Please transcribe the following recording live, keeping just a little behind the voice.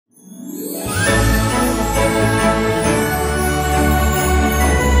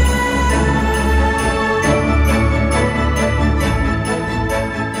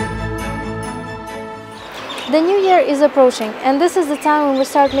Year is approaching, and this is the time when we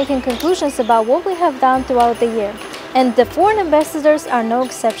start making conclusions about what we have done throughout the year. And the foreign ambassadors are no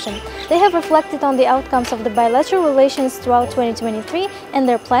exception. They have reflected on the outcomes of the bilateral relations throughout 2023 and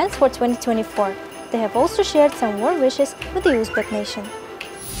their plans for 2024. They have also shared some warm wishes with the Uzbek nation.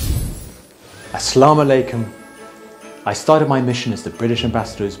 Assalamu alaikum. I started my mission as the British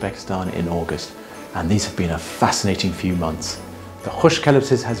ambassador to Uzbekistan in August, and these have been a fascinating few months. The Khush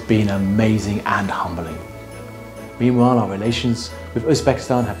Kalbsiz has been amazing and humbling. Meanwhile, our relations with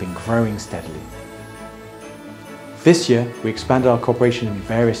Uzbekistan have been growing steadily. This year, we expanded our cooperation in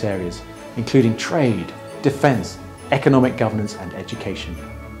various areas, including trade, defence, economic governance and education.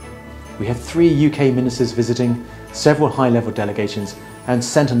 We had 3 UK ministers visiting, several high-level delegations, and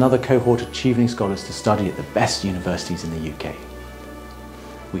sent another cohort of Chevening scholars to study at the best universities in the UK.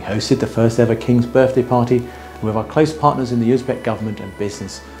 We hosted the first ever King's Birthday Party, and with our close partners in the Uzbek government and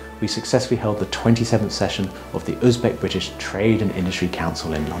business, we successfully held the 27th session of the Uzbek-British Trade and Industry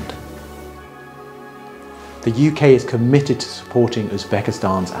Council in London. The UK is committed to supporting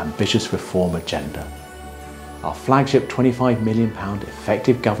Uzbekistan's ambitious reform agenda. Our flagship £25 million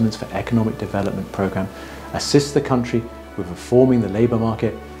Effective Governance for Economic Development programme assists the country with reforming the labour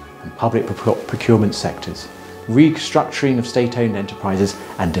market and public procurement sectors, restructuring of state-owned enterprises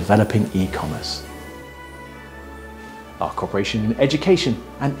and developing e-commerce. Our cooperation in education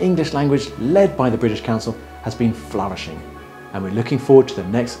and English language led by the British Council has been flourishing, and we're looking forward to the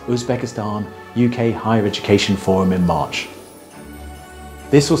next Uzbekistan-UK Higher Education Forum in March.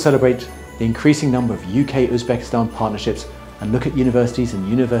 This will celebrate the increasing number of UK-Uzbekistan partnerships and look at universities and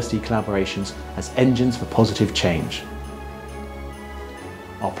university collaborations as engines for positive change.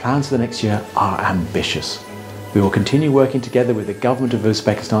 Our plans for the next year are ambitious. We will continue working together with the government of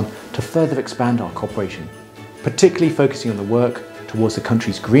Uzbekistan to further expand our cooperation, particularly focusing on the work towards the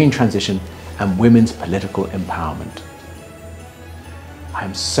country's green transition and women's political empowerment. I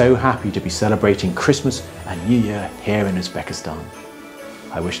am so happy to be celebrating Christmas and New Year here in Uzbekistan.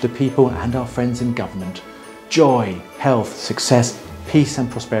 I wish the people and our friends in government joy, health, success, peace and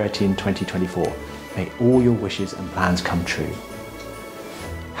prosperity in 2024. May all your wishes and plans come true.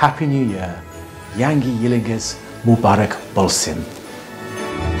 Happy New Year! Yangi Yillingiz Mubarak Bolsin.